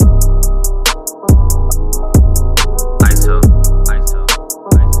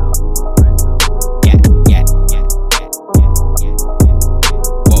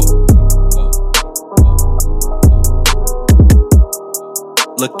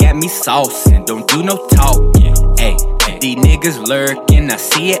got me saucing, don't do no talking. Ayy, these niggas lurking, I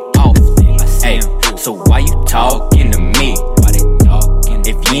see it often. Ayy, so why you talking to me?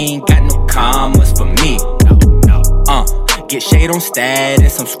 If you ain't got no commas for me, get shade on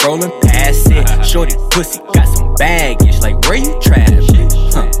status, I'm scrolling past it. Shorty pussy got some baggage, like where you traveling?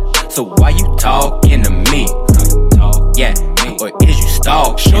 So why you talking to me? Yeah, or is you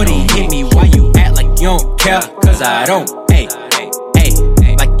stalk? Shorty hit me, why you act like you don't care? Cause I don't, ayy,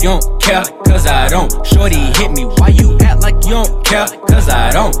 like you don't care, cause I don't. Shorty hit me, why you act like you don't care? Cause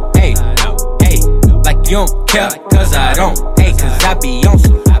I don't, ayy, like you don't care, cause I don't, ayy, cause I be on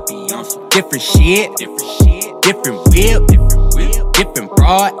some different shit, different whip, different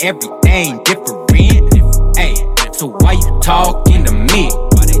broad, everything different, ayy, so why you talking to me?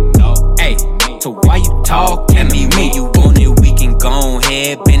 Ayy, so why you talking to me? When you want it, we can go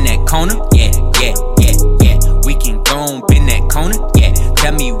ahead, bend that corner, yeah, we can go bend that corner, yeah,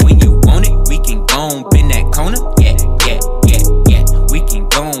 tell me when you want it, we can go bend that corner, yeah, we can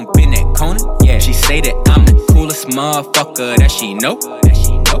go bend that corner, yeah. She say that I'm the coolest motherfucker that she know,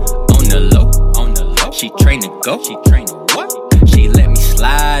 on the low, she train to go, she let me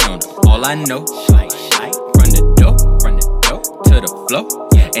slide on her, all I know, from the door to the floor,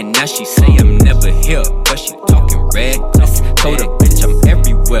 and now she say I'm never here, but she talking reckless. Told her bitch I'm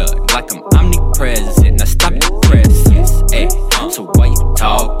everywhere, like I'm omnipresent. Now stop the presses, ayy. So why you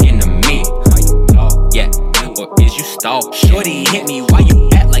talking to me? Yeah, or is you stalk? Shorty hit me, why you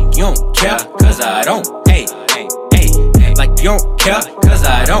act like you don't care? Cause I don't, ayy, like you don't care, cause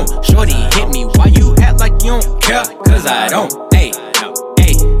I don't. Shorty hit me, why you act like you don't care? Cause I don't, ayy,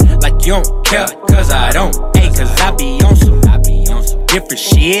 like you don't care, cause I don't, ayy, cause I be on some different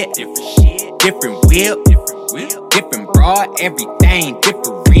shit, different whip, different broad, everything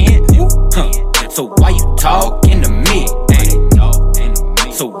different, so why you talking to me?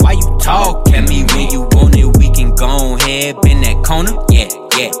 So why you talking to me? When you want it, we can go ahead, bend that corner, yeah,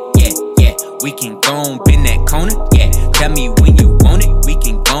 we can go bend that corner, yeah, tell me when you want it, we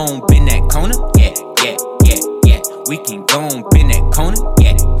can go